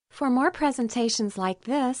For more presentations like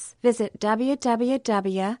this, visit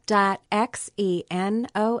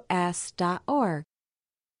www.xenos.org.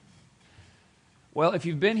 Well, if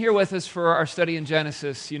you've been here with us for our study in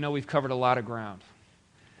Genesis, you know we've covered a lot of ground.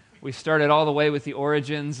 We started all the way with the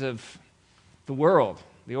origins of the world,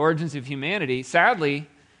 the origins of humanity, sadly,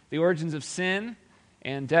 the origins of sin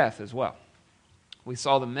and death as well. We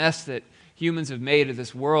saw the mess that humans have made of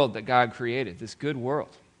this world that God created, this good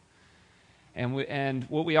world. And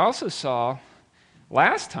what we also saw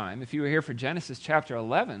last time, if you were here for Genesis chapter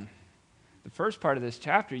 11, the first part of this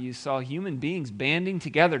chapter, you saw human beings banding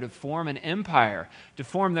together to form an empire, to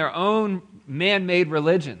form their own man-made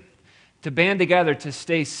religion, to band together to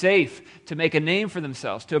stay safe, to make a name for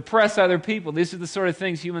themselves, to oppress other people. These are the sort of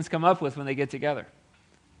things humans come up with when they get together.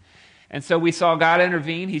 And so we saw God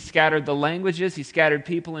intervene. He scattered the languages. He scattered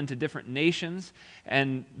people into different nations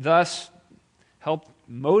and thus helped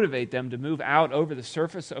motivate them to move out over the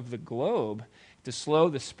surface of the globe to slow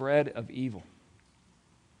the spread of evil.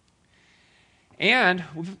 And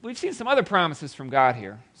we've seen some other promises from God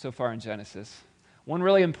here so far in Genesis. One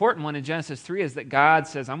really important one in Genesis 3 is that God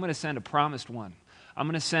says, I'm going to send a promised one. I'm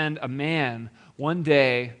going to send a man one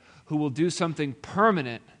day who will do something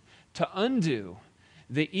permanent to undo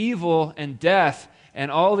the evil and death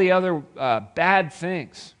and all the other bad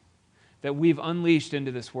things that we've unleashed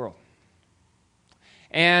into this world.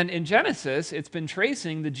 And in Genesis, it's been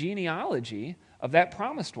tracing the genealogy of that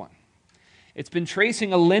promised one. It's been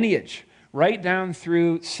tracing a lineage right down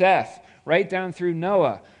through Seth, right down through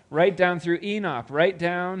Noah, right down through Enoch, right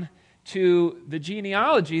down to the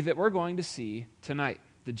genealogy that we're going to see tonight,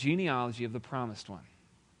 the genealogy of the promised one.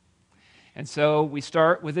 And so we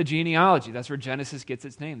start with a genealogy. That's where Genesis gets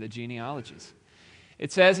its name, the genealogies.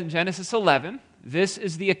 It says in Genesis 11, this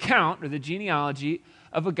is the account or the genealogy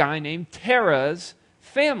of a guy named Terah's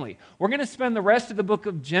family. We're going to spend the rest of the book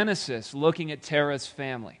of Genesis looking at Terah's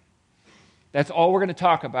family. That's all we're going to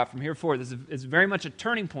talk about from here forward. This is very much a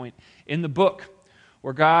turning point in the book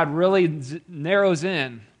where God really narrows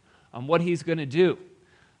in on what he's going to do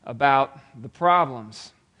about the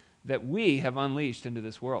problems that we have unleashed into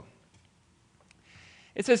this world.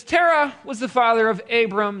 It says, Terah was the father of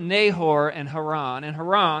Abram, Nahor, and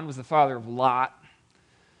Haran was the father of Lot.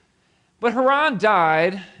 But Haran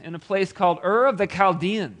died in a place called Ur of the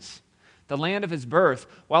Chaldeans, the land of his birth,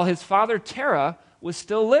 while his father Terah was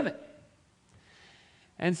still living.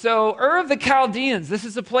 And so Ur of the Chaldeans, this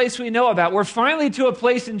is a place we know about. We're finally to a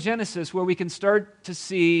place in Genesis where we can start to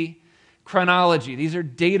see chronology. These are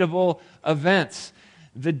datable events.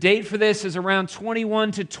 The date for this is around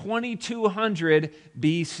 21 to 2200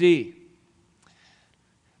 BC.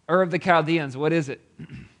 Ur of the Chaldeans, what is it?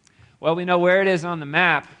 Well, we know where it is on the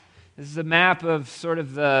map. This is a map of sort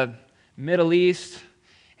of the Middle East,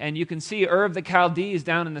 and you can see Ur of the Chaldees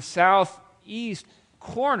down in the southeast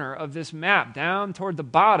corner of this map, down toward the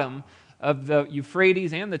bottom of the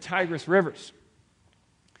Euphrates and the Tigris rivers.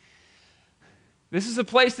 This is a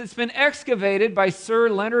place that's been excavated by Sir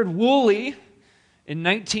Leonard Woolley in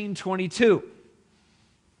 1922.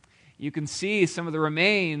 You can see some of the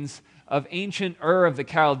remains of ancient Ur of the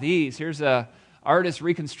Chaldees. Here's an artist's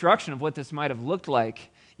reconstruction of what this might have looked like.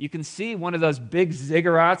 You can see one of those big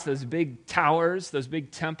ziggurats, those big towers, those big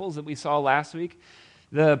temples that we saw last week.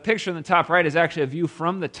 The picture on the top right is actually a view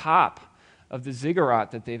from the top of the ziggurat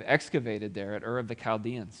that they've excavated there at Ur of the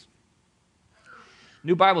Chaldeans.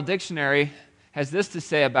 New Bible Dictionary has this to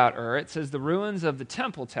say about Ur. It says, the ruins of the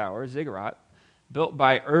temple tower, ziggurat, built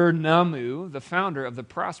by Ur-Nammu, the founder of the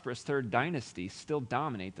prosperous third dynasty, still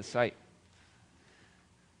dominate the site.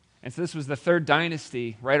 And so this was the third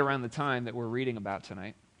dynasty right around the time that we're reading about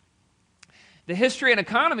tonight. The history and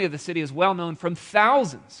economy of the city is well known from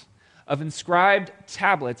thousands of inscribed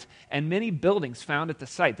tablets and many buildings found at the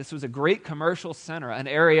site. This was a great commercial center, an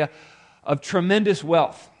area of tremendous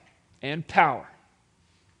wealth and power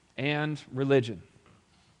and religion.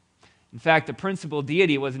 In fact, the principal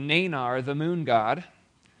deity was Nanar, the moon god,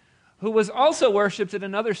 who was also worshipped at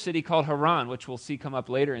another city called Haran, which we'll see come up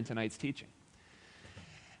later in tonight's teaching.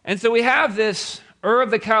 And so we have this Ur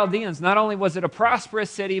of the Chaldeans. Not only was it a prosperous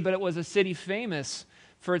city, but it was a city famous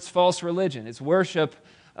for its false religion, its worship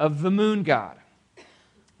of the moon god,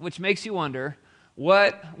 which makes you wonder,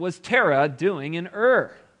 what was Terah doing in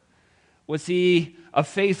Ur? Was he a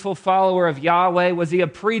faithful follower of Yahweh? Was he a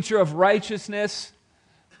preacher of righteousness?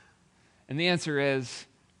 And the answer is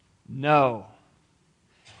no.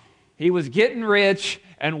 He was getting rich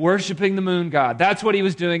and worshiping the moon god. That's what he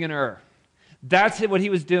was doing in Ur. That's what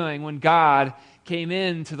he was doing when God came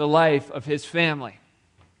into the life of his family.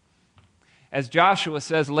 As Joshua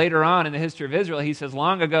says later on in the history of Israel, he says,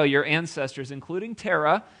 long ago your ancestors, including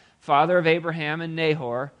Terah, father of Abraham and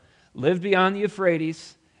Nahor, lived beyond the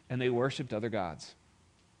Euphrates, and they worshiped other gods.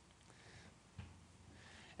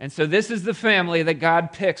 And so this is the family that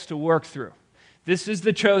God picks to work through. This is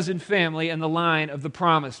the chosen family and the line of the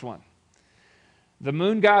promised one. The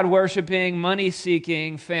moon god worshiping,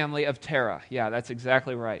 money-seeking family of Terah. Yeah, that's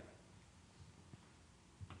exactly right.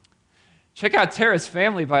 Check out Terah's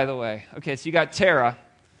family, by the way. Okay, so you got Terah,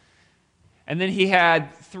 and then he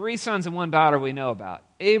had 3 sons and 1 daughter we know about.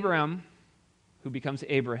 Abram, who becomes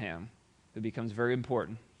Abraham, who becomes very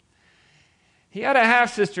important. He had a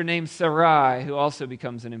half-sister named Sarai, who also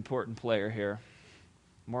becomes an important player here.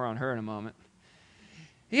 More on her in a moment.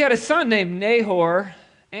 He had a son named Nahor,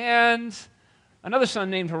 and another son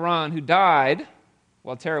named Haran, who died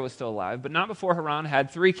while Terah was still alive, but not before Haran had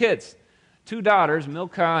 3 kids. 2 daughters,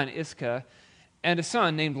 Milcah and Iscah, and a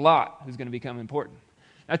son named Lot, who's going to become important.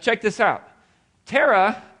 Now check this out.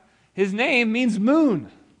 Terah, his name means moon.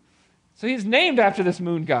 So he's named after this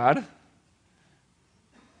moon god.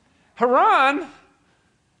 Haran,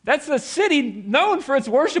 that's a city known for its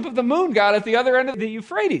worship of the moon god at the other end of the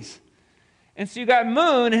Euphrates. And so you got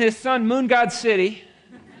Moon and his son, Moon God City.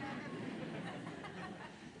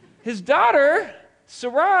 His daughter,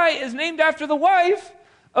 Sarai, is named after the wife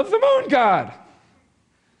of the moon god.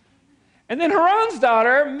 And then Haran's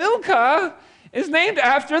daughter, Milcah, is named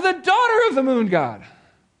after the daughter of the moon god.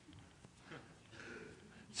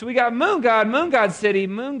 So we got Moon God City,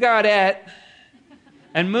 Moon Godette,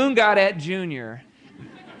 and Moon Godette Jr.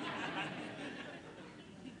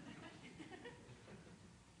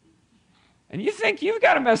 And you think you've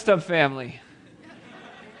got a messed up family.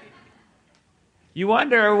 You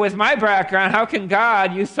wonder, with my background, how can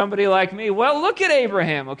God use somebody like me? Well, look at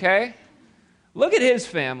Abraham, okay? Look at his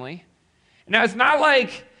family. Now, it's not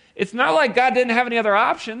like God didn't have any other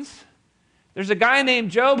options. There's a guy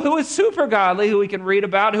named Job who was super godly, who we can read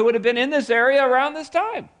about, who would have been in this area around this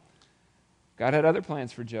time. God had other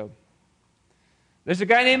plans for Job. There's a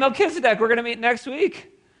guy named Melchizedek we're going to meet next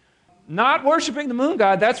week. Not worshiping the moon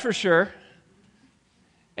god, that's for sure.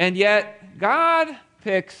 And yet, God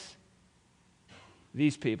picks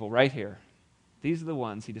these people right here. These are the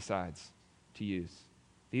ones he decides to use.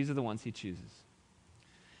 These are the ones he chooses.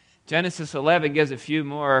 Genesis 11 gives a few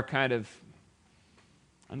more kind of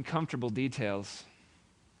uncomfortable details.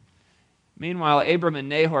 Meanwhile, Abram and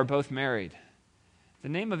Nahor both married. The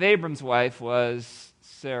name of Abram's wife was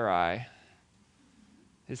Sarai,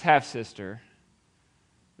 his half-sister.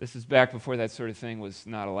 This is back before that sort of thing was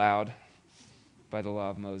not allowed by the law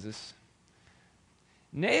of Moses.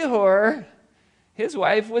 Nahor, his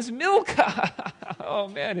wife was Milcah. Oh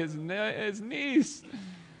man, his niece.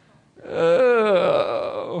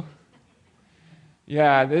 Oh.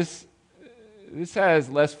 Yeah, this has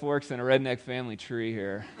less forks than a redneck family tree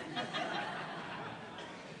here.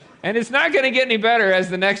 And it's not going to get any better as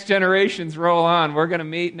the next generations roll on. We're going to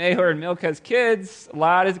meet Nahor and Milcah's kids.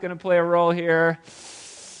 Lot is going to play a role here.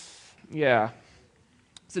 Yeah,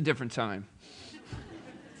 it's a different time.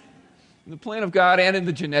 In the plan of God and in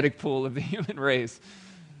the genetic pool of the human race.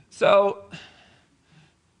 So,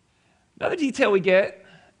 another detail we get,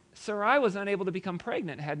 Sarai was unable to become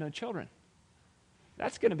pregnant and had no children.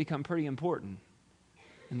 That's going to become pretty important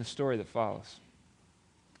in the story that follows,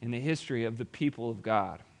 in the history of the people of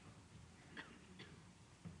God.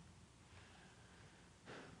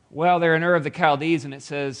 Well, they're in Ur of the Chaldees, and it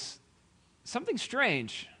says, something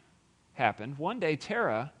strange happened. One day,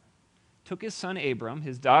 Terah took his son Abram,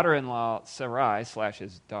 his daughter-in-law Sarai /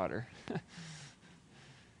 his daughter,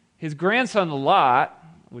 his grandson Lot,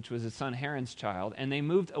 which was his son Haran's child, and they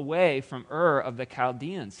moved away from Ur of the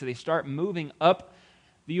Chaldeans. So they start moving up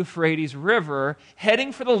the Euphrates River,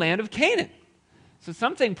 heading for the land of Canaan. So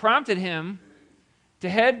something prompted him to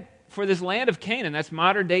head for this land of Canaan. That's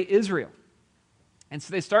modern-day Israel. And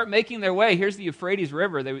so they start making their way. Here's the Euphrates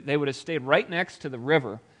River. They would have stayed right next to the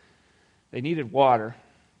river. They needed water.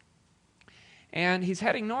 And he's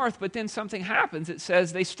heading north, but then something happens. It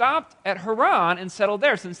says they stopped at Haran and settled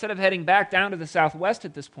there. So instead of heading back down to the southwest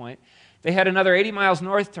at this point, they head another 80 miles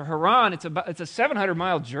north to Haran. It's a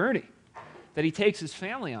 700-mile journey that he takes his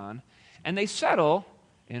family on, and they settle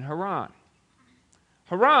in Haran.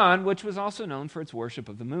 Haran, which was also known for its worship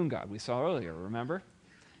of the moon god we saw earlier, remember?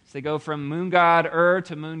 So they go from moon god Ur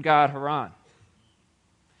to moon god Haran.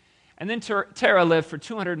 And then Terah lived for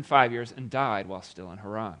 205 years and died while still in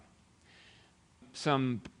Haran.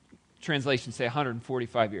 Some translations say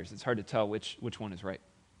 145 years. It's hard to tell which one is right.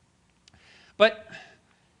 But,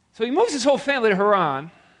 so he moves his whole family to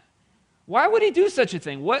Haran. Why would he do such a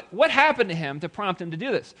thing? What happened to him to prompt him to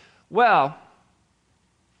do this? Well,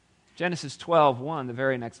 Genesis 12:1, the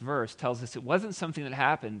very next verse, tells us it wasn't something that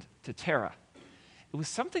happened to Terah. It was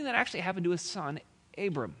something that actually happened to his son,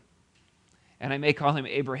 Abram. And I may call him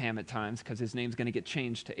Abraham at times because his name's going to get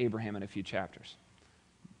changed to Abraham in a few chapters,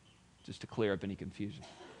 just to clear up any confusion.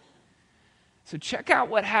 So check out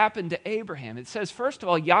what happened to Abraham. It says, first of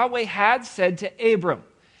all, Yahweh had said to Abram,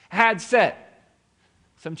 had said.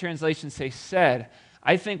 Some translations say said.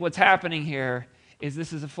 I think what's happening here is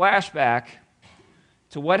this is a flashback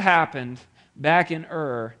to what happened back in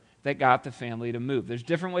Ur that got the family to move. There's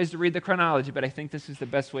different ways to read the chronology, but I think this is the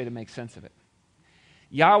best way to make sense of it.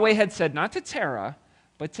 Yahweh had said, not to Terah,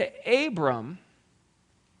 but to Abram,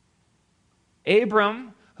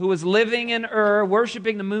 who was living in Ur,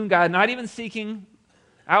 worshiping the moon god, not even seeking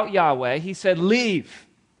out Yahweh, he said, leave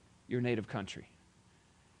your native country,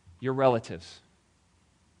 your relatives,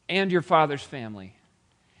 and your father's family,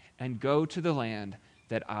 and go to the land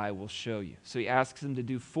that I will show you. So he asks them to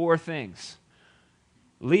do 4 things.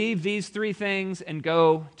 Leave these 3 things and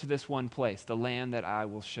go to this one place, the land that I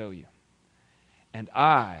will show you. And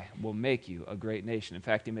I will make you a great nation. In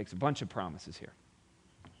fact, he makes a bunch of promises here.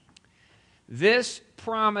 This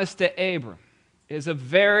promise to Abram is a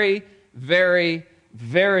very, very,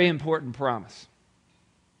 very important promise.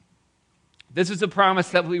 This is a promise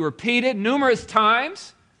that will be repeated numerous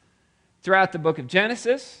times throughout the book of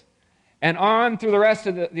Genesis and on through the rest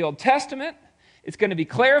of the Old Testament. It's going to be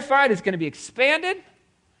clarified. It's going to be expanded.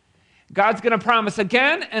 God's going to promise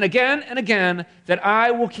again and again and again that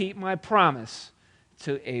I will keep my promise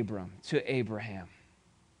to Abram, to Abraham.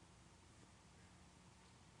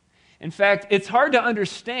 In fact, it's hard to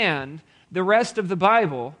understand the rest of the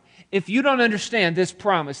Bible if you don't understand this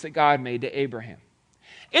promise that God made to Abraham.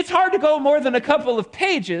 It's hard to go more than a couple of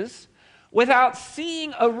pages without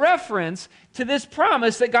seeing a reference to this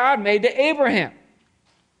promise that God made to Abraham.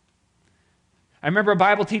 I remember a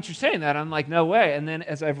Bible teacher saying that. I'm like, no way. And then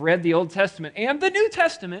as I've read the Old Testament and the New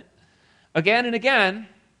Testament again and again,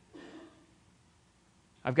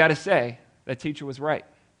 I've got to say that teacher was right.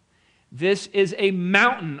 This is a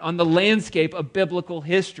mountain on the landscape of biblical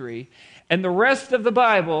history, and the rest of the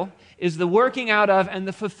Bible is the working out of and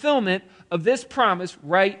the fulfillment of this promise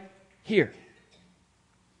right here.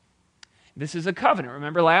 This is a covenant.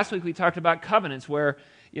 Remember last week we talked about covenants where,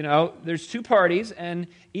 there's 2 parties and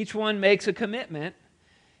each one makes a commitment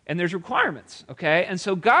and there's requirements, okay? And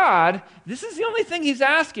so God, this is the only thing he's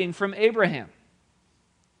asking from Abraham.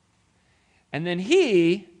 And then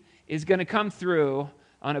he is going to come through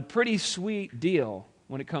on a pretty sweet deal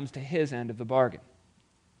when it comes to his end of the bargain.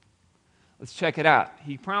 Let's check it out.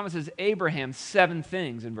 He promises Abraham 7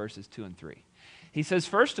 things in verses 2 and 3. He says,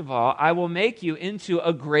 first of all, I will make you into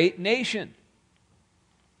a great nation.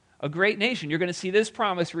 A great nation. You're going to see this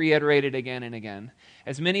promise reiterated again and again.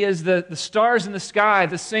 As many as the stars in the sky,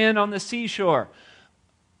 the sand on the seashore.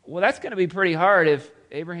 Well, that's going to be pretty hard if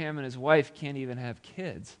Abraham and his wife can't even have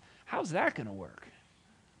kids. How's that going to work?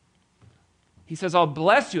 He says, I'll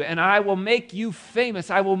bless you and I will make you famous.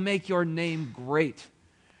 I will make your name great.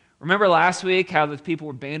 Remember last week how the people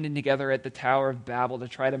were banding together at the Tower of Babel to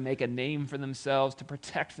try to make a name for themselves, to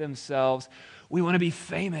protect themselves. We want to be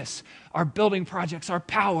famous. Our building projects, our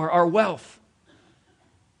power, our wealth.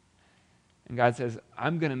 And God says,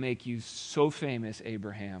 I'm going to make you so famous,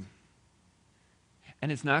 Abraham.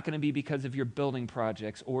 And it's not going to be because of your building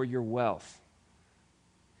projects or your wealth.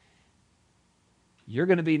 You're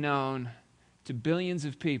going to be known to billions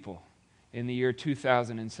of people in the year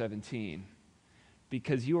 2017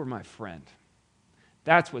 because you are my friend.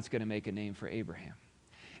 That's what's going to make a name for Abraham.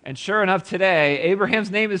 And sure enough, today, Abraham's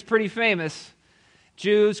name is pretty famous.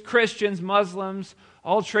 Jews, Christians, Muslims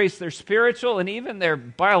all trace their spiritual and even their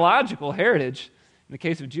biological heritage. In the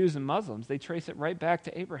case of Jews and Muslims, they trace it right back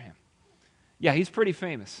to Abraham. Yeah, he's pretty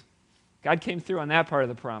famous. God came through on that part of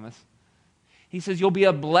the promise. He says, you'll be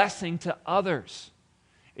a blessing to others.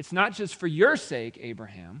 It's not just for your sake,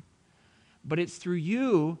 Abraham, but it's through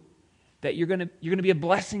you that you're going to be a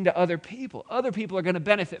blessing to other people. Other people are going to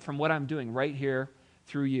benefit from what I'm doing right here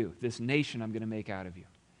through you, this nation I'm going to make out of you.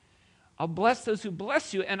 I'll bless those who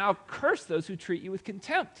bless you, and I'll curse those who treat you with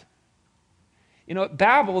contempt. At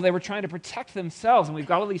Babel, they were trying to protect themselves, and we've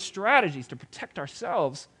got all these strategies to protect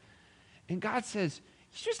ourselves. And God says,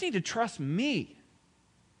 you just need to trust me.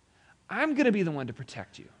 I'm going to be the one to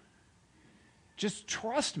protect you. Just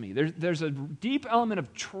trust me. There's a deep element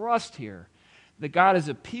of trust here that God is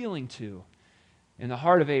appealing to in the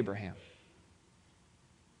heart of Abraham.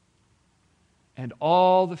 And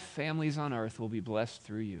all the families on earth will be blessed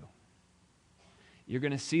through you. You're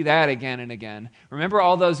going to see that again and again. Remember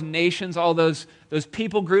all those nations, all those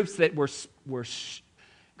people groups that were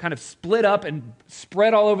kind of split up and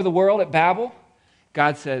spread all over the world at Babel,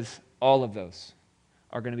 God says all of those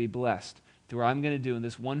are going to be blessed through what I'm going to do in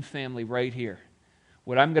this one family right here.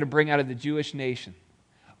 What I'm going to bring out of the Jewish nation,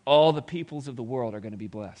 all the peoples of the world are going to be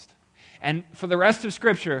blessed. And for the rest of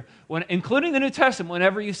Scripture, including the New Testament,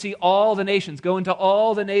 whenever you see all the nations, go into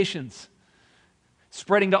all the nations,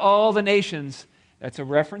 spreading to all the nations, that's a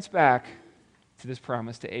reference back to this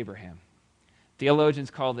promise to Abraham. Theologians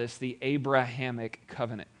call this the Abrahamic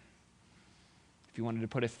covenant, if you wanted to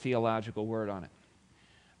put a theological word on it.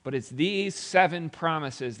 But it's these 7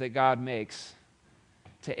 promises that God makes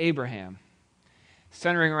to Abraham,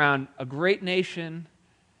 centering around a great nation,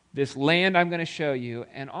 this land I'm going to show you,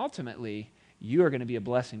 and ultimately, you are going to be a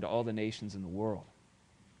blessing to all the nations in the world.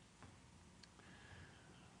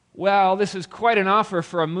 Well, this is quite an offer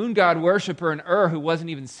for a moon god worshiper in Ur who wasn't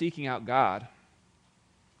even seeking out God.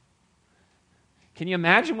 Can you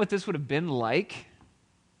imagine what this would have been like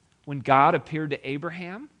when God appeared to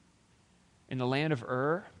Abraham in the land of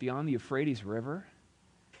Ur beyond the Euphrates River?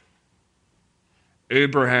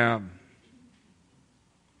 Abraham.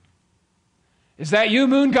 Is that you,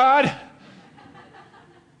 moon god?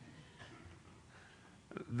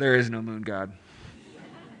 There is no moon god.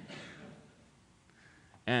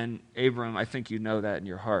 And Abram, I think you know that in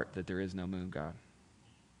your heart, that there is no moon god.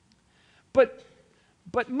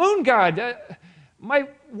 But moon god, my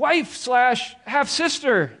wife /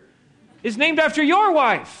 half-sister is named after your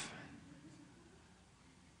wife.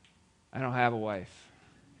 I don't have a wife.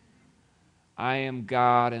 I am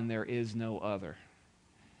God and there is no other.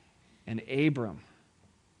 And Abram,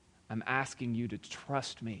 I'm asking you to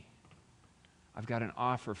trust me. I've got an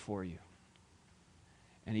offer for you.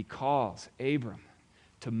 And he calls Abram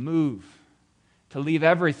to move, to leave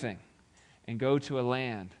everything, and go to a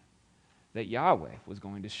land that Yahweh was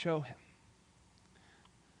going to show him.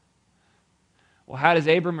 Well, how does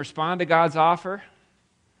Abram respond to God's offer?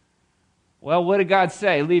 Well, what did God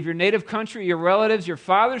say? Leave your native country, your relatives, your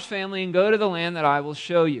father's family, and go to the land that I will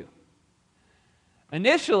show you.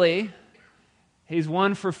 Initially, he's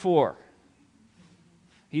 1 for 4.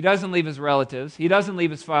 He doesn't leave his relatives. He doesn't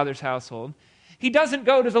leave his father's household. He doesn't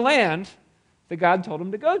go to the land that God told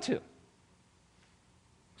him to go to.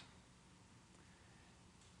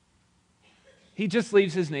 He just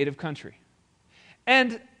leaves his native country.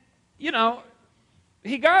 And,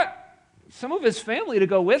 he got some of his family to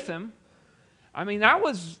go with him. I mean, that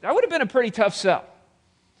would have been a pretty tough sell.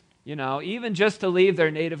 Even just to leave their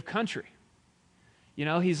native country.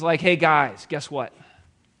 He's like, hey guys, guess what?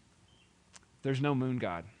 There's no moon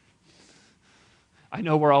god. I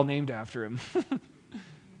know we're all named after him.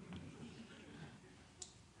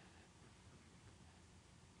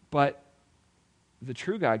 But the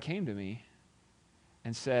true God came to me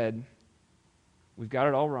and said, we've got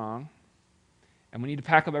it all wrong, and we need to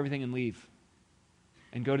pack up everything and leave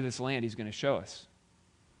and go to this land he's going to show us.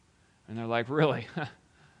 And they're like, really?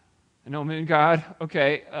 No moon god?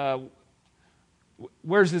 Okay,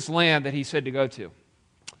 where's this land that he said to go to?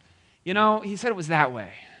 He said it was that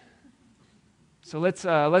way. So let's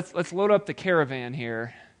load up the caravan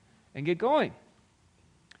here and get going.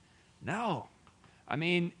 No. I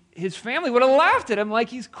mean, his family would have laughed at him like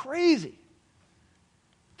he's crazy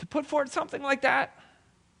to put forward something like that.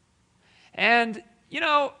 And,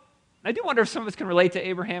 I do wonder if some of us can relate to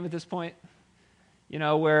Abraham at this point,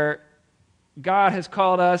 where God has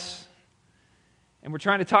called us and we're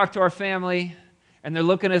trying to talk to our family and they're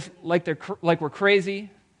looking at us like we're crazy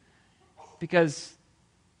because,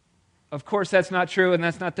 of course, that's not true and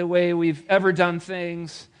that's not the way we've ever done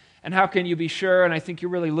things. And how can you be sure? And I think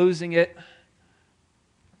you're really losing it.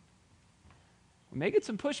 We may get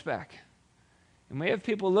some pushback. And we may have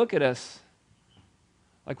people look at us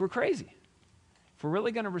like we're crazy. If we're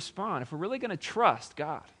really going to respond, if we're really going to trust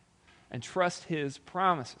God and trust His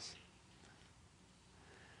promises.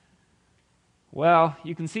 Well,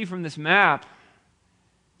 you can see from this map,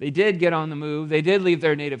 they did get on the move. They did leave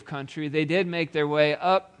their native country. They did make their way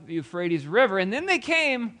up the Euphrates River. And then they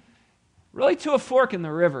came really to a fork in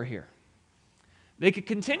the river here. They could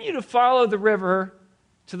continue to follow the river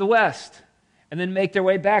to the west and then make their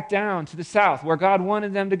way back down to the south where God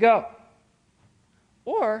wanted them to go.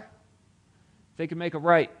 Or they could make a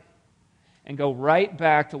right and go right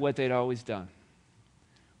back to what they'd always done.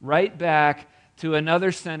 Right back to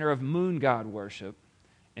another center of moon god worship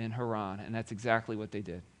in Haran. And that's exactly what they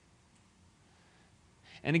did.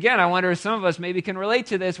 And again, I wonder if some of us maybe can relate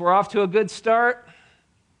to this. We're off to a good start.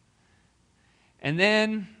 And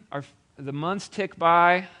then the months tick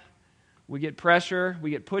by. We get pressure.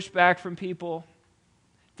 We get pushback from people.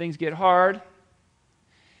 Things get hard.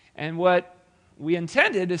 And what we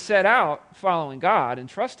intended to set out following God and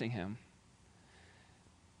trusting Him,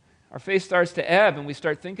 our faith starts to ebb and we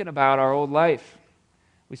start thinking about our old life.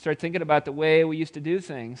 We start thinking about the way we used to do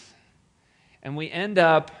things. And we end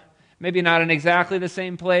up maybe not in exactly the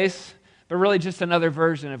same place, but really just another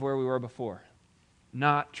version of where we were before,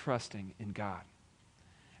 not trusting in God.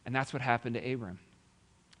 And that's what happened to Abram.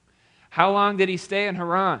 How long did he stay in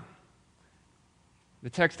Haran? The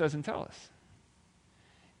text doesn't tell us.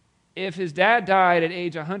 If his dad died at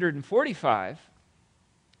age 145,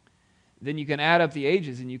 then you can add up the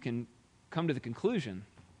ages and you can come to the conclusion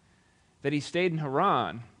that he stayed in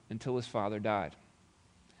Haran until his father died.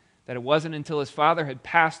 That it wasn't until his father had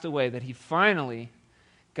passed away that he finally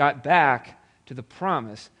got back to the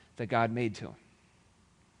promise that God made to him.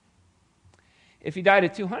 If he died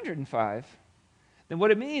at 205, then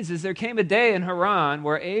what it means is there came a day in Haran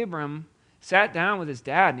where Abram sat down with his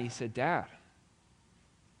dad and he said, Dad,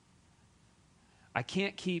 I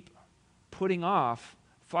can't keep putting off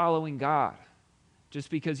following God just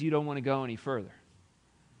because you don't want to go any further.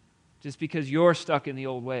 Just because you're stuck in the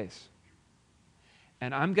old ways.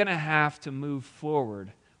 And I'm going to have to move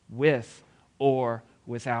forward with or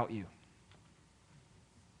without you.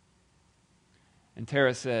 And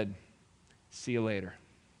Terah said, see you later.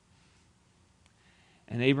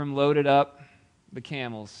 And Abram loaded up the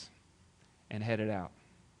camels and headed out.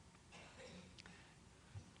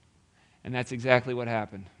 And that's exactly what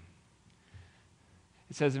happened.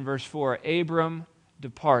 It says in verse 4, Abram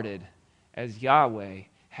departed as Yahweh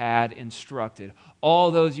had instructed.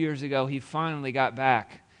 All those years ago, he finally got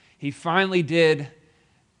back. He finally did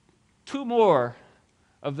 2 more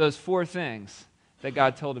of those 4 things that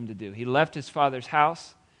God told him to do. He left his father's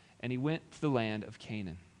house and he went to the land of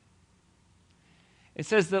Canaan. It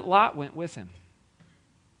says that Lot went with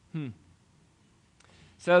him.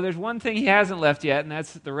 So there's one thing he hasn't left yet, and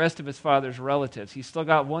that's the rest of his father's relatives. He's still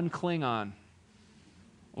got one Klingon,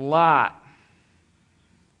 Lot,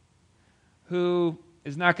 who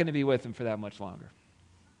is not going to be with him for that much longer.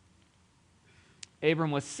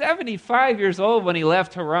 Abram was 75 years old when he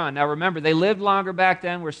left Haran. Now remember, they lived longer back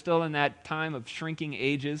then. We're still in that time of shrinking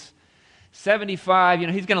ages. 75,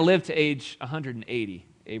 he's going to live to age 180,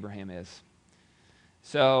 Abraham is.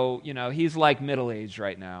 So, he's like middle-aged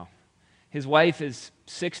right now. His wife is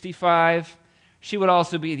 65. She would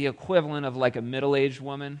also be the equivalent of like a middle-aged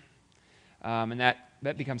woman. And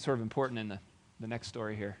that becomes sort of important in the next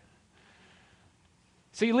story here.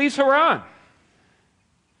 So he leaves Haran.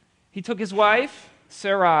 He took his wife,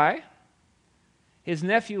 Sarai, his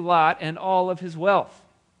nephew Lot, and all of his wealth.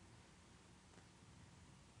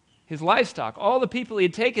 His livestock, all the people he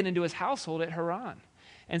had taken into his household at Haran.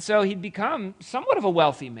 And so he'd become somewhat of a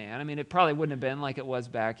wealthy man. I mean, it probably wouldn't have been like it was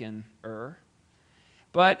back in Ur.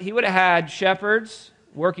 But he would have had shepherds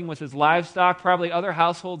working with his livestock, probably other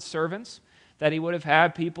household servants that he would have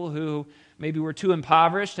had, people who maybe were too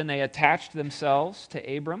impoverished and they attached themselves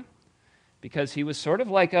to Abram because he was sort of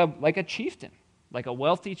like a chieftain, like a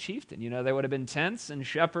wealthy chieftain. There would have been tents and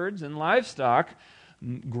shepherds and livestock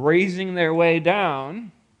grazing their way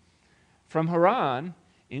down from Haran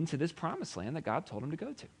into this promised land that God told him to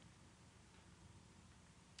go to.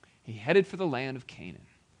 He headed for the land of Canaan.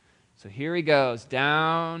 So here he goes,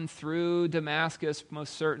 down through Damascus,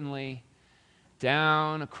 most certainly,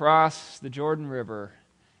 down across the Jordan River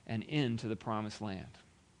and into the promised land.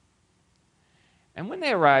 And when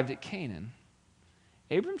they arrived at Canaan,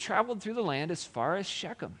 Abram traveled through the land as far as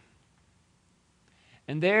Shechem.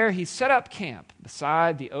 And there he set up camp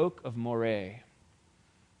beside the oak of Moreh.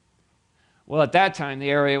 Well, at that time, the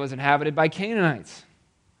area was inhabited by Canaanites.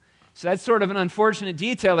 So that's sort of an unfortunate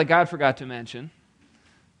detail that God forgot to mention.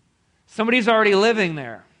 Somebody's already living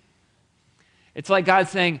there. It's like God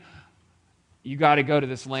saying, you got to go to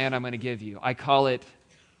this land I'm going to give you. I call it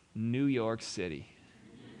New York City.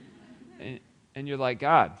 And you're like,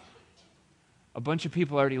 God, a bunch of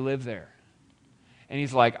people already live there. And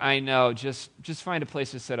he's like, I know, just find a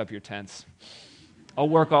place to set up your tents. I'll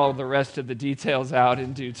work all of the rest of the details out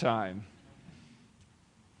in due time.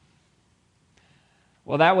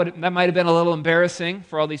 Well, that might have been a little embarrassing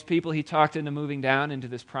for all these people he talked into moving down into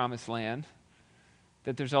this promised land,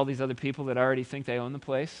 that there's all these other people that already think they own the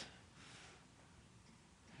place.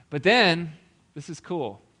 But then, this is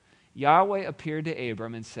cool, Yahweh appeared to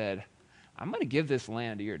Abram and said, I'm going to give this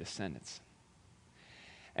land to your descendants.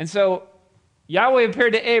 And so, Yahweh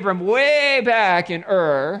appeared to Abram way back in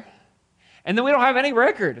Ur, and then we don't have any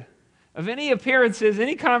record of any appearances,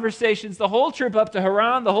 any conversations, the whole trip up to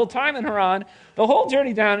Haran, the whole time in Haran, the whole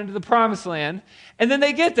journey down into the promised land. And then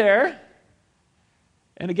they get there,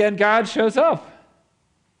 and again, God shows up.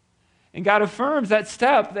 And God affirms that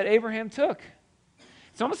step that Abraham took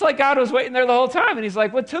It's almost like God was waiting there the whole time, and he's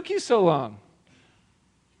like, what took you so long?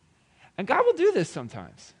 And God will do this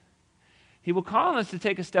sometimes. He will call on us to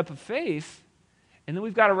take a step of faith, and then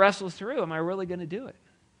we've got to wrestle through, am I really going to do it?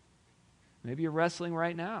 Maybe you're wrestling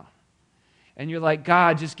right now. And you're like,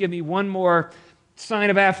 God, just give me one more sign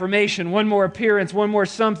of affirmation, one more appearance, one more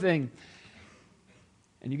something.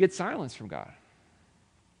 And you get silence from God.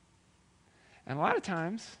 And a lot of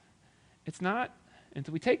times, it's not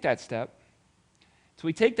until we take that step, until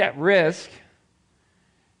we take that risk,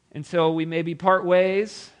 until we maybe part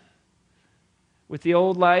ways with the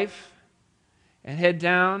old life and head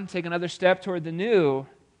down, take another step toward the new,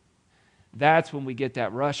 that's when we get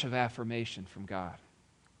that rush of affirmation from God.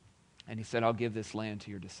 And he said, I'll give this land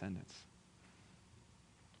to your descendants.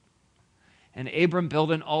 And Abram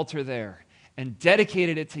built an altar there and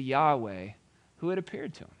dedicated it to Yahweh, who had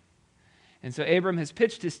appeared to him. And so Abram has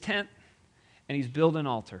pitched his tent and he's built an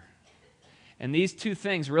altar. And these two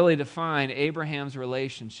things really define Abraham's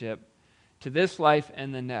relationship to this life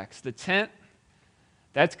and the next. The tent,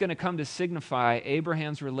 that's going to come to signify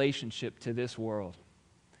Abraham's relationship to this world.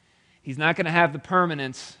 He's not going to have the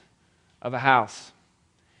permanence of a house.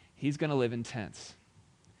 He's going to live in tents.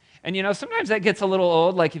 And you know, sometimes that gets a little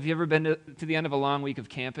old, like if you've ever been to the end of a long week of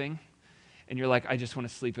camping, and you're like, I just want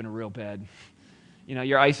to sleep in a real bed. You know,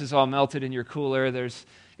 your ice is all melted in your cooler,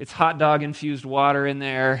 it's hot dog infused water in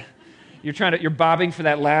there. You're bobbing for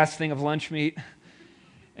that last thing of lunch meat,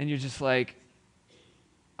 and you're just like,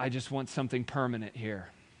 I just want something permanent here.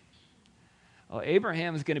 Well,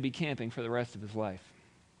 Abraham is going to be camping for the rest of his life.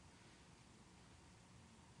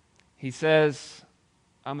 He says,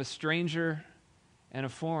 I'm a stranger and a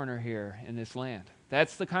foreigner here in this land.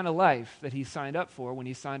 That's the kind of life that he signed up for when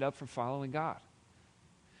he signed up for following God.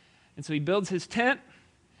 And so he builds his tent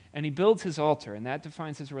and he builds his altar, and that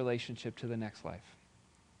defines his relationship to the next life.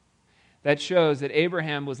 That shows that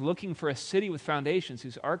Abraham was looking for a city with foundations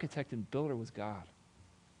whose architect and builder was God.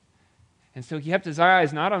 And so he kept his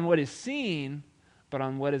eyes not on what is seen, but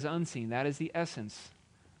on what is unseen. That is the essence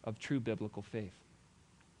of true biblical faith.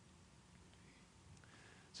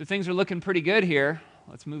 So things are looking pretty good here.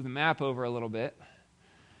 Let's move the map over a little bit.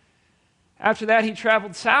 After that, he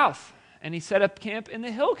traveled south, and he set up camp in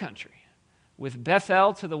the hill country, with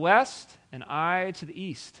Bethel to the west and Ai to the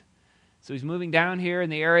east. So he's moving down here in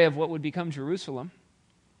the area of what would become Jerusalem.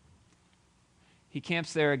 He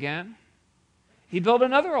camps there again. He built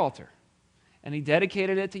another altar, and he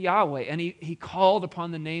dedicated it to Yahweh, and he called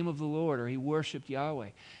upon the name of the Lord, or he worshiped Yahweh.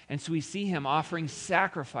 And so we see him offering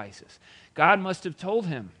sacrifices. God must have told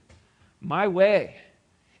him, my way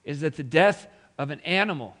is that the death of an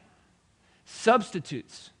animal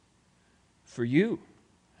substitutes for you,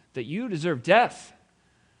 that you deserve death,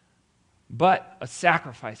 but a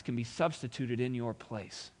sacrifice can be substituted in your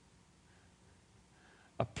place.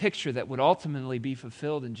 A picture that would ultimately be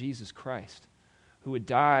fulfilled in Jesus Christ, who would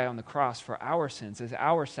die on the cross for our sins as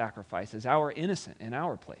our sacrifice, as our innocent in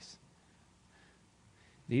our place.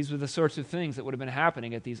 These were the sorts of things that would have been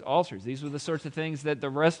happening at these altars. These were the sorts of things that the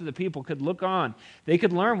rest of the people could look on. They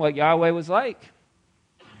could learn what Yahweh was like.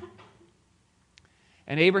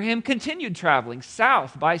 And Abraham continued traveling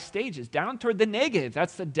south by stages, down toward the Negev.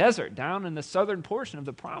 That's the desert, down in the southern portion of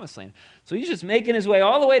the Promised Land. So he's just making his way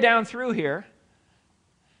all the way down through here.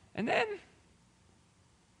 And then,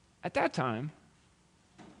 at that time,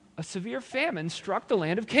 a severe famine struck the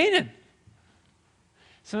land of Canaan.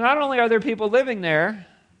 So not only are there people living there,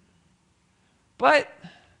 but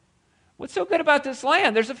what's so good about this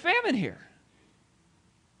land? There's a famine here.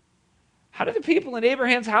 How do the people in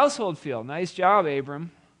Abraham's household feel? Nice job,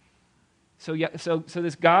 Abram. So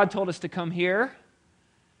this God told us to come here.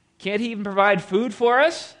 Can't he even provide food for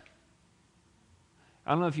us?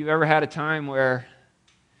 I don't know if you've ever had a time where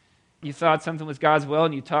you thought something was God's will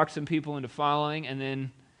and you talked some people into following, and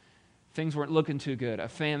then things weren't looking too good. A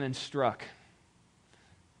famine struck.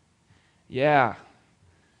 Yeah.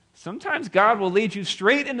 Sometimes God will lead you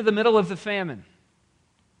straight into the middle of the famine.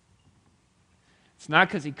 It's not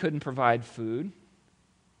because he couldn't provide food.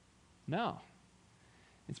 No.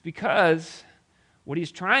 It's because what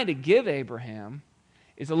he's trying to give Abraham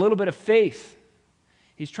is a little bit of faith.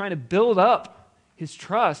 He's trying to build up his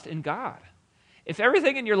trust in God. If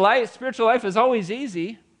everything in your life, spiritual life, is always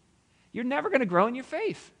easy, you're never going to grow in your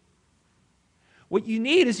faith. What you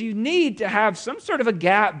need to have some sort of a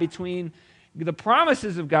gap between the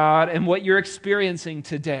promises of God and what you're experiencing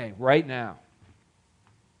today, right now.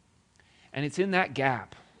 And it's in that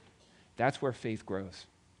gap. That's where faith grows.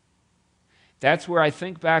 That's where I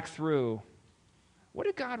think back through, what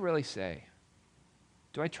did God really say?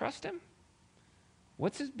 Do I trust him?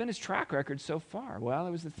 What's been his track record so far? Well,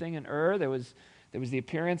 there was the thing in Ur. There was There was the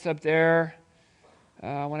appearance up there.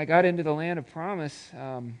 When I got into the land of promise,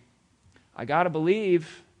 I got to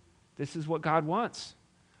believe this is what God wants.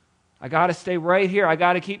 I got to stay right here. I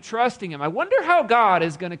got to keep trusting him. I wonder how God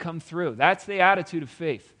is going to come through. That's the attitude of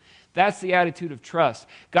faith. That's the attitude of trust.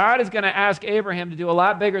 God is going to ask Abraham to do a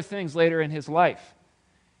lot bigger things later in his life.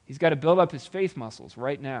 He's got to build up his faith muscles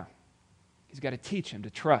right now. He's got to teach him to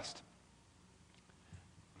trust.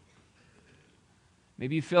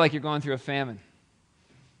 Maybe you feel like you're going through a famine.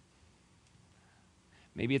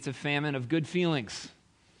 Maybe it's a famine of good feelings.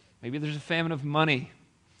 Maybe there's a famine of money.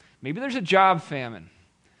 Maybe there's a job famine.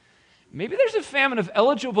 Maybe there's a famine of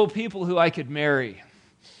eligible people who I could marry.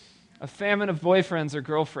 A famine of boyfriends or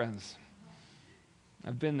girlfriends.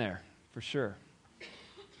 I've been there, for sure.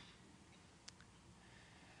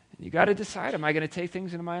 You got to decide, am I going to take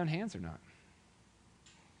things into my own hands or not?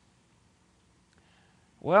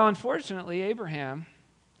 Well, unfortunately, Abraham,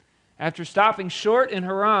 after stopping short in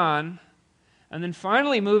Haran, and then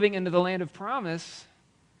finally moving into the land of promise,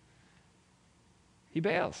 he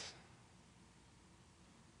bails.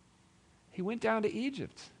 He went down to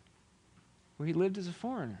Egypt, where he lived as a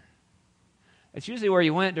foreigner. It's usually where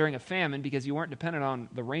you went during a famine because you weren't dependent on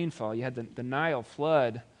the rainfall. You had the Nile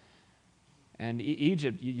flood, and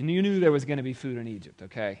Egypt, you knew there was going to be food in Egypt,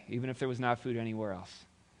 okay? Even if there was not food anywhere else.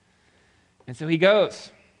 And so he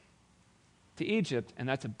goes to Egypt, and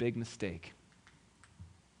that's a big mistake.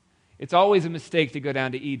 It's always a mistake to go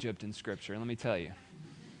down to Egypt in Scripture, let me tell you.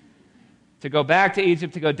 To go back to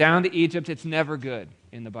Egypt, to go down to Egypt, it's never good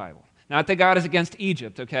in the Bible. Not that God is against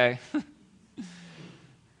Egypt, okay?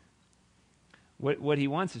 What he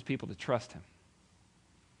wants is people to trust him.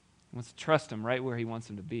 He wants to trust him right where he wants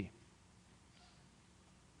them to be.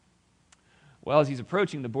 Well, as he's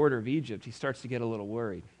approaching the border of Egypt, he starts to get a little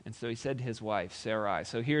worried. And so he said to his wife, Sarai.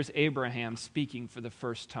 So here's Abraham speaking for the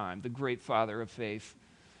first time, the great father of faith.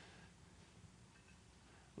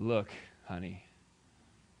 Look, honey,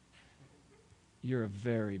 you're a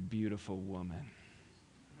very beautiful woman.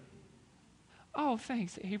 Oh,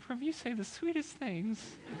 thanks, Abram. You say the sweetest things.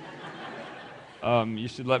 You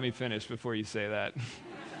should let me finish before you say that.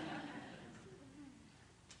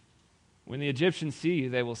 When the Egyptians see you,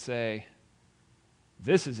 they will say,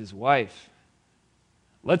 this is his wife.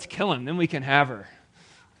 Let's kill him, then we can have her.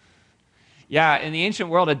 Yeah, in the ancient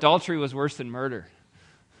world, adultery was worse than murder.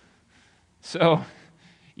 So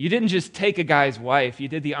you didn't just take a guy's wife, you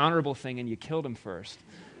did the honorable thing and you killed him first.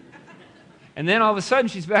 And then all of a sudden,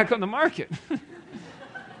 she's back on the market.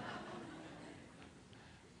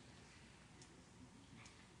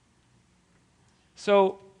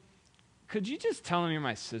 So, could you just tell him you're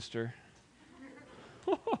my sister?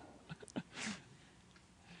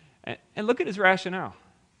 And look at his rationale.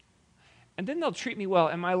 And then they'll treat me well,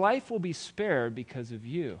 and my life will be spared because of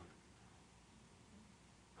you.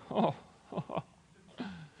 Oh.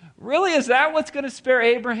 Really? Is that what's going to spare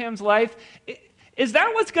Abraham's life? Is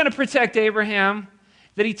that what's going to protect Abraham?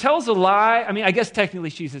 That he tells a lie? I mean, I guess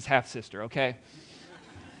technically she's his half-sister, okay?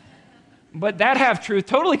 But that half-truth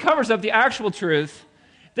totally covers up the actual truth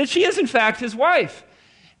that she is, in fact, his wife.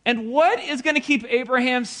 And what is going to keep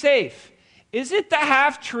Abraham safe? Is it the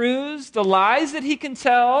half-truths, the lies that he can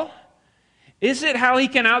tell? Is it how he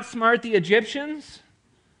can outsmart the Egyptians?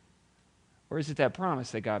 Or is it that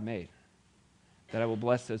promise that God made? That I will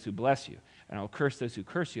bless those who bless you, and I will curse those who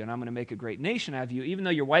curse you, and I'm going to make a great nation out of you, even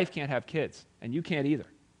though your wife can't have kids, and you can't either.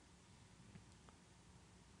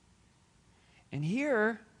 And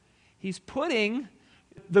here, he's putting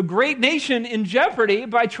the great nation in jeopardy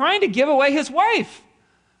by trying to give away his wife.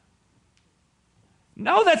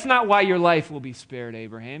 No, that's not why your life will be spared,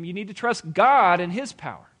 Abraham. You need to trust God and his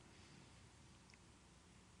power.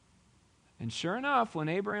 And sure enough, when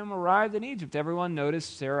Abraham arrived in Egypt, everyone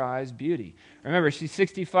noticed Sarai's beauty. Remember, she's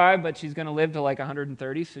 65, but she's going to live to like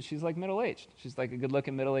 130, so she's like middle-aged. She's like a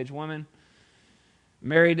good-looking middle-aged woman,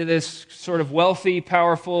 married to this sort of wealthy,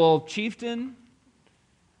 powerful chieftain.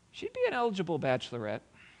 She'd be an eligible bachelorette.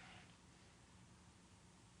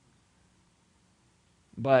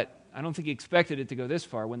 But I don't think he expected it to go this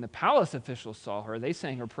far. When the palace officials saw her, they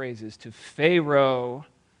sang her praises to Pharaoh,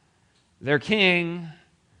 their king,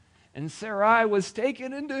 and Sarai was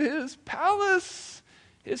taken into his palace,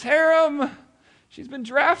 his harem. She's been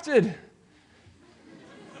drafted.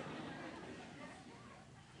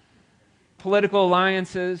 Political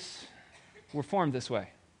alliances were formed this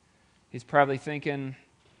way. He's probably thinking,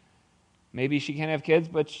 maybe she can't have kids,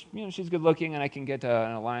 but she's good looking and I can get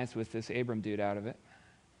an alliance with this Abram dude out of it.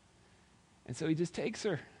 And so he just takes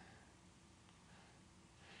her.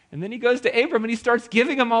 And then he goes to Abram and he starts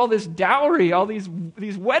giving him all this dowry, all these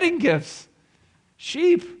wedding gifts.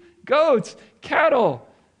 Sheep, goats, cattle,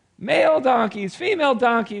 male donkeys,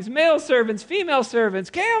 male servants, female servants,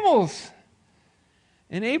 camels.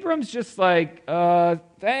 And Abram's just like,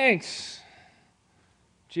 thanks.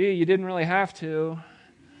 Gee, you didn't really have to.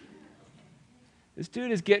 This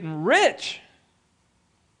dude is getting rich.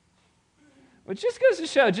 Which just goes to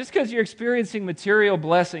show, just because you're experiencing material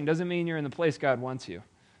blessing doesn't mean you're in the place God wants you.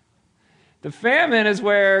 The famine is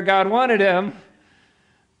where God wanted him.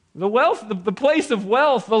 The wealth, the place of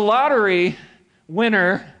wealth, the lottery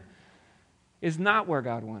winner, is not where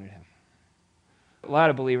God wanted him. A lot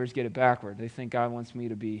of believers get it backward. They think God wants me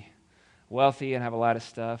to be wealthy and have a lot of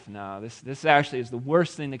stuff. No, this actually is the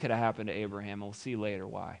worst thing that could have happened to Abraham. We'll see later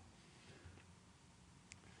why.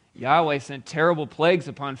 Yahweh sent terrible plagues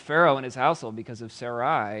upon Pharaoh and his household because of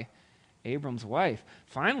Sarai, Abram's wife.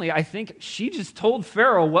 Finally, I think she just told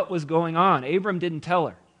Pharaoh what was going on. Abram didn't tell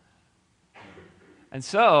her. And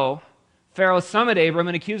so, Pharaoh summoned Abram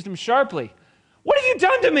and accused him sharply. "What have you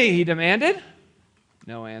done to me?" he demanded.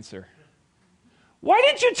 No answer. "Why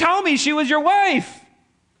didn't you tell me she was your wife?"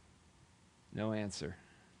 No answer.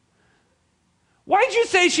 "Why did you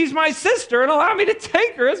say she's my sister and allow me to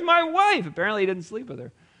take her as my wife?" Apparently he didn't sleep with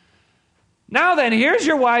her. "Now then, here's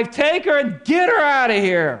your wife. Take her and get her out of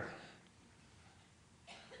here."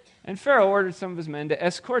 And Pharaoh ordered some of his men to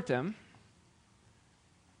escort them.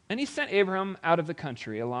 And he sent Abram out of the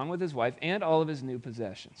country along with his wife and all of his new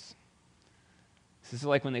possessions. This is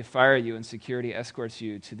like when they fire you and security escorts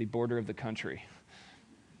you to the border of the country.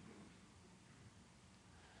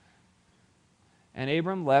 And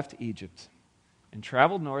Abram left Egypt and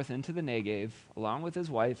traveled north into the Negev along with his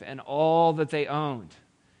wife and all that they owned.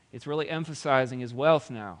 It's really emphasizing his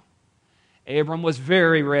wealth now. Abram was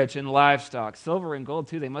very rich in livestock, silver and gold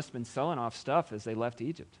too. They must have been selling off stuff as they left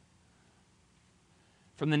Egypt.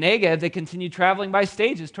 From the Negev, they continued traveling by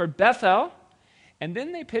stages toward Bethel, and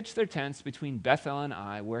then they pitched their tents between Bethel and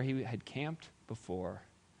Ai, where he had camped before.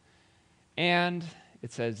 And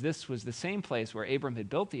it says this was the same place where Abram had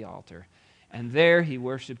built the altar, and there he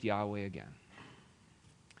worshiped Yahweh again.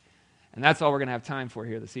 And that's all we're going to have time for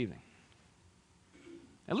here this evening.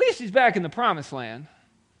 At least he's back in the promised land.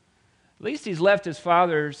 At least he's left his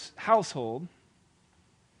father's household.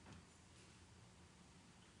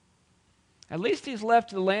 At least he's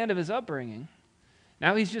left the land of his upbringing.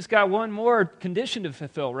 Now he's just got one more condition to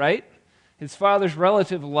fulfill, right? His father's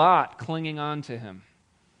relative Lot clinging on to him.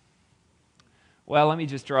 Well, let me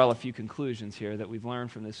just draw a few conclusions here that we've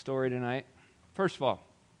learned from this story tonight. First of all,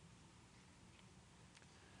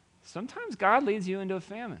 sometimes God leads you into a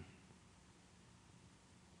famine.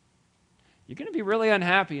 You're going to be really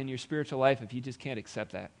unhappy in your spiritual life if you just can't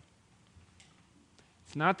accept that.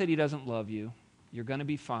 It's not that he doesn't love you. You're going to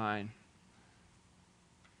be fine.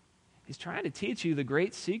 He's trying to teach you the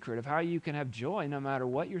great secret of how you can have joy no matter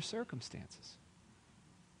what your circumstances.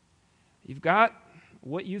 You've got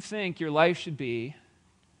what you think your life should be,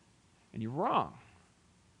 and you're wrong.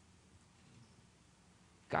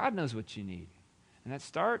 God knows what you need. And that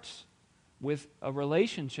starts with a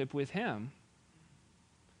relationship with him,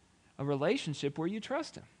 a relationship where you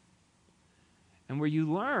trust him, and where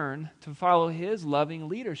you learn to follow his loving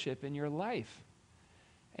leadership in your life.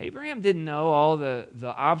 Abraham didn't know all the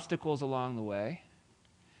obstacles along the way.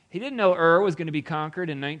 He didn't know Ur was going to be conquered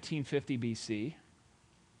in 1950 BC.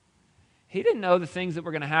 He didn't know the things that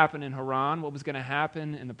were going to happen in Haran, what was going to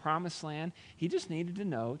happen in the Promised Land. He just needed to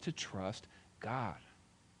know to trust God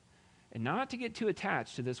and not to get too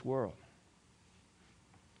attached to this world.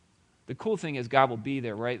 The cool thing is God will be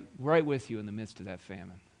there right with you in the midst of that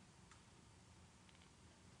famine.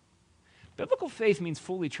 Biblical faith means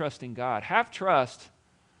fully trusting God. Half trust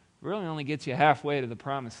really only gets you halfway to the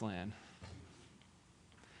Promised Land.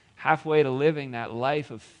 Halfway to living that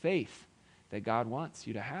life of faith that God wants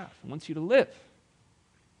you to have, wants you to live.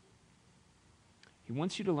 He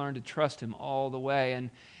wants you to learn to trust him all the way.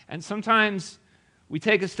 And sometimes we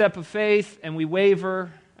take a step of faith and we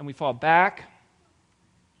waver and we fall back.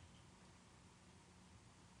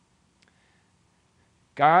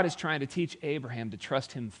 God is trying to teach Abraham to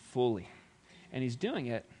trust him fully. And he's doing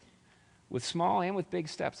it with small and with big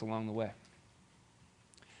steps along the way.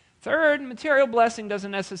 Third, material blessing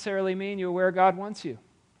doesn't necessarily mean you're where God wants you.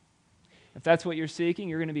 If that's what you're seeking,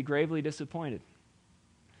 you're going to be gravely disappointed.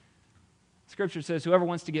 Scripture says, whoever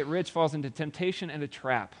wants to get rich falls into temptation and a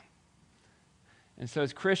trap. And so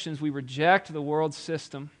as Christians, we reject the world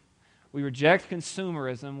system. We reject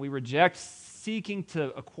consumerism. We reject seeking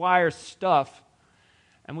to acquire stuff.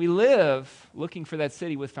 And we live looking for that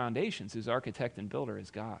city with foundations whose architect and builder is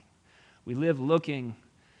God. We live looking,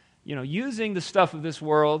 using the stuff of this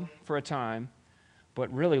world for a time,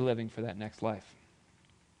 but really living for that next life.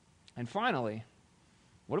 And finally,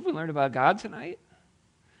 what have we learned about God tonight?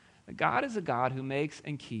 That God is a God who makes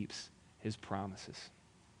and keeps his promises.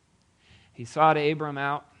 He sought Abram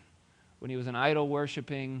out when he was an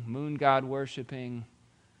idol-worshiping, moon god-worshiping,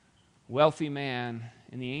 wealthy man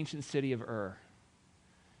in the ancient city of Ur,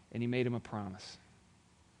 and he made him a promise.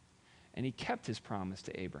 And he kept his promise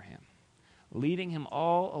to Abraham, leading him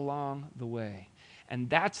all along the way. And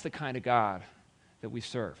that's the kind of God that we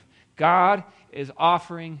serve. God is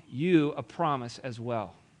offering you a promise as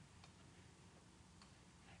well.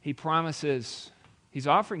 He promises, he's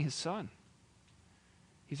offering his son.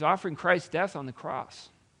 He's offering Christ's death on the cross.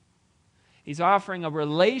 He's offering a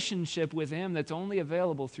relationship with him that's only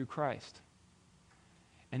available through Christ.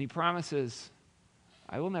 And he promises,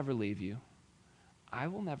 I will never leave you. I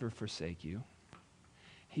will never forsake you.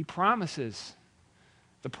 He promises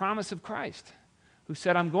the promise of Christ, who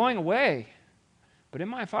said, I'm going away, but in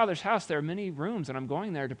my Father's house there are many rooms, and I'm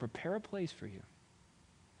going there to prepare a place for you.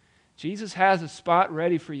 Jesus has a spot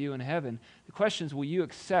ready for you in heaven. The question is, will you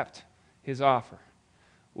accept his offer?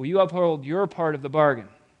 Will you uphold your part of the bargain,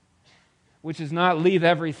 which is not leave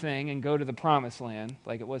everything and go to the promised land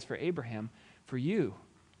like it was for Abraham? For you,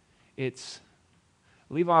 it's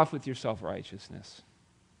leave off with your self-righteousness.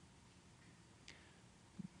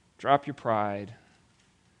 Drop your pride.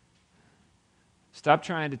 Stop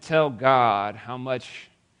trying to tell God how much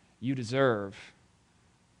you deserve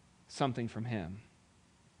something from him.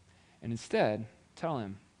 And instead, tell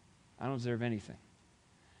him, I don't deserve anything.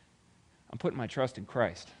 I'm putting my trust in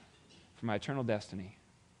Christ for my eternal destiny.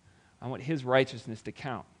 I want his righteousness to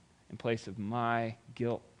count in place of my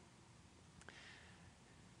guilt.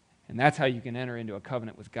 And that's how you can enter into a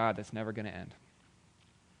covenant with God that's never going to end.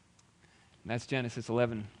 And that's Genesis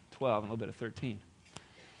 11, 12, and a little bit of 13.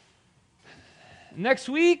 Next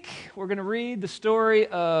week, we're going to read the story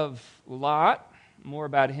of Lot, more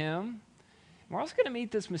about him. We're also going to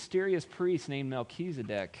meet this mysterious priest named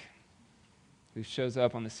Melchizedek, who shows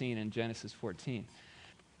up on the scene in Genesis 14.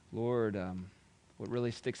 Lord, what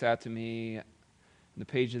really sticks out to me in the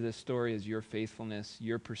page of this story is your faithfulness,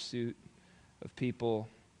 your pursuit of people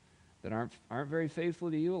that aren't very faithful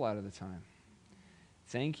to you a lot of the time.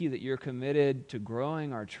 Thank you that you're committed to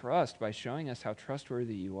growing our trust by showing us how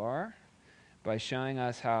trustworthy you are, by showing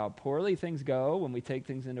us how poorly things go when we take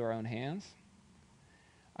things into our own hands.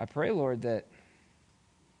 I pray, Lord, that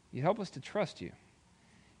you help us to trust you.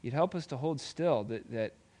 You'd help us to hold still,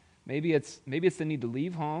 that maybe it's the need to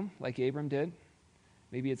leave home like Abram did.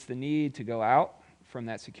 Maybe it's the need to go out from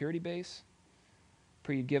that security base.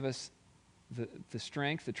 Pray you'd give us the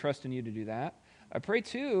strength, the trust in you to do that. I pray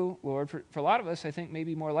too, Lord, for a lot of us, I think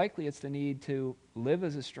maybe more likely it's the need to live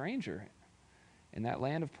as a stranger in that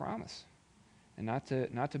land of promise and not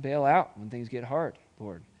to bail out when things get hard,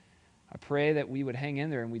 Lord. I pray that we would hang in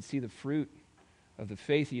there and we'd see the fruit of the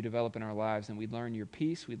faith you develop in our lives, and we'd learn your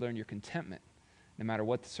peace, we'd learn your contentment, no matter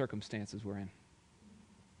what the circumstances we're in.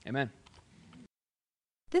 Amen.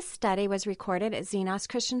 This study was recorded at Xenos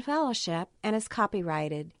Christian Fellowship and is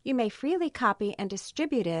copyrighted. You may freely copy and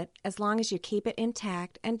distribute it as long as you keep it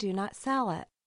intact and do not sell it.